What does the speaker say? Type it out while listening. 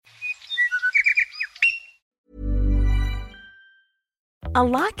A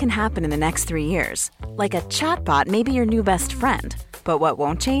lot can happen in the next 3 years. Like a chatbot may be your new best friend. But what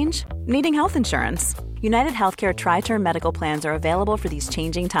won't change? Needing health insurance. United Healthcare Tri-Term Medical Plans are available for these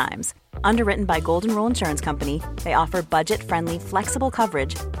changing times. Underwritten by Golden Rule Insurance Company, they offer budget-friendly, flexible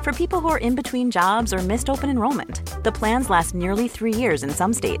coverage for people who are in between jobs or missed open enrollment. The plans last nearly 3 years in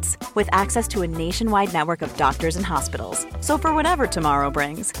some states, with access to a nationwide network of doctors and hospitals. So for whatever tomorrow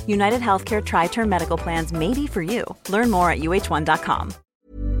brings, United Healthcare Tri-Term Medical Plans may be for you. Learn more at uh1.com.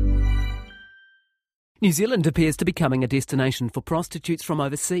 New Zealand appears to be becoming a destination for prostitutes from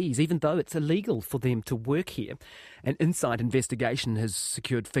overseas, even though it's illegal for them to work here. An inside investigation has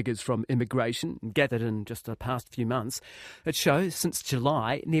secured figures from immigration gathered in just the past few months. It shows since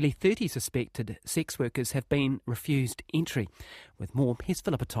July, nearly 30 suspected sex workers have been refused entry. With more, here's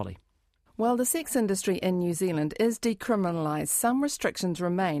Philippa Tolley. While the sex industry in New Zealand is decriminalised, some restrictions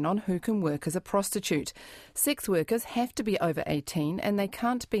remain on who can work as a prostitute. Sex workers have to be over 18 and they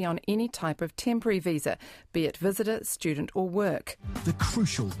can't be on any type of temporary visa, be it visitor, student or work. The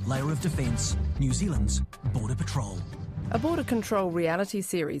crucial layer of defence, New Zealand's Border Patrol. A border control reality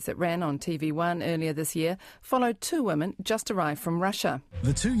series that ran on TV1 earlier this year followed two women just arrived from Russia.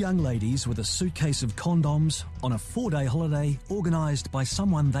 The two young ladies with a suitcase of condoms on a 4-day holiday organised by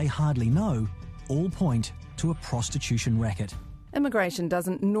someone they hardly know all point to a prostitution racket. Immigration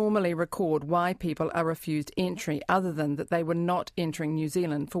doesn't normally record why people are refused entry other than that they were not entering New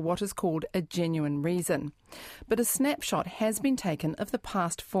Zealand for what is called a genuine reason. But a snapshot has been taken of the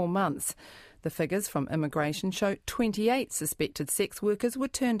past 4 months. The figures from immigration show 28 suspected sex workers were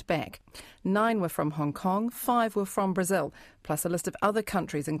turned back. 9 were from Hong Kong, 5 were from Brazil, plus a list of other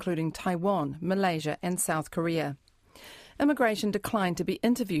countries including Taiwan, Malaysia and South Korea. Immigration declined to be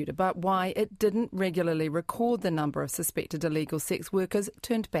interviewed about why it didn't regularly record the number of suspected illegal sex workers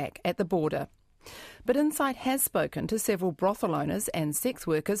turned back at the border. But Insight has spoken to several brothel owners and sex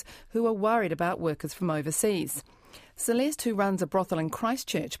workers who are worried about workers from overseas. Celeste, who runs a brothel in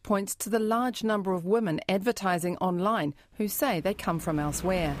Christchurch, points to the large number of women advertising online who say they come from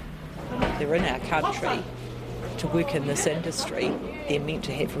elsewhere. They're in our country to work in this industry. They're meant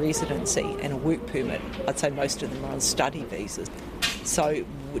to have residency and a work permit. I'd say most of them are on study visas. So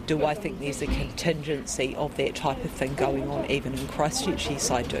do I think there's a contingency of that type of thing going on even in Christchurch? Yes,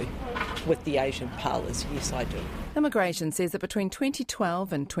 I do. With the Asian parlours, yes, I do. Immigration says that between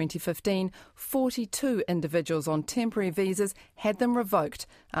 2012 and 2015, 42 individuals on temporary visas had them revoked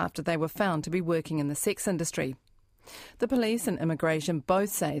after they were found to be working in the sex industry. The police and immigration both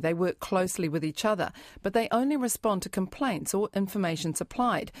say they work closely with each other, but they only respond to complaints or information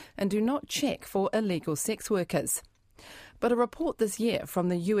supplied and do not check for illegal sex workers. But a report this year from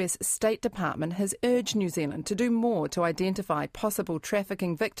the US State Department has urged New Zealand to do more to identify possible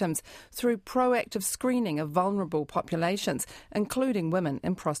trafficking victims through proactive screening of vulnerable populations, including women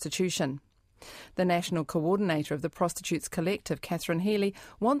in prostitution. The National Coordinator of the Prostitutes Collective, Catherine Healy,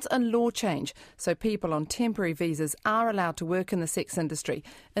 wants a law change so people on temporary visas are allowed to work in the sex industry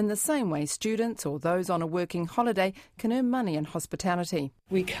in the same way students or those on a working holiday can earn money in hospitality.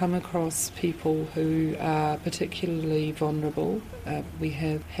 We come across people who are particularly vulnerable. We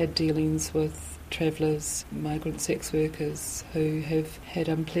have had dealings with travellers, migrant sex workers who have had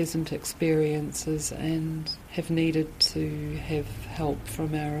unpleasant experiences and have needed to have help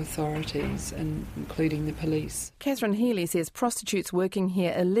from our authorities, and including the police. Catherine Healy says prostitutes working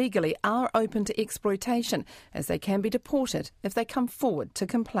here illegally are open to exploitation, as they can be deported if they come forward to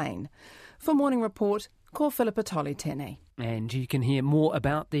complain. For Morning Report, call Philippa Tolley tēnei. And you can hear more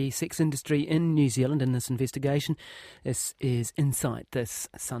about the sex industry in New Zealand in this investigation. This is Insight this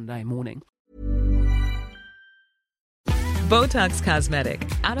Sunday morning. Botox Cosmetic,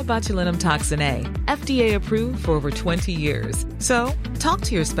 out of botulinum toxin A, FDA approved for over 20 years. So, talk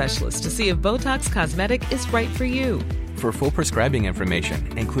to your specialist to see if Botox Cosmetic is right for you. For full prescribing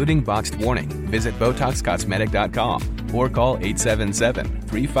information, including boxed warning, visit BotoxCosmetic.com or call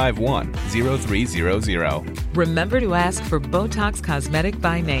 877-351-0300. Remember to ask for Botox Cosmetic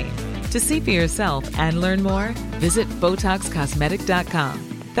by name. To see for yourself and learn more, visit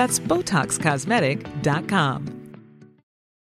BotoxCosmetic.com. That's BotoxCosmetic.com.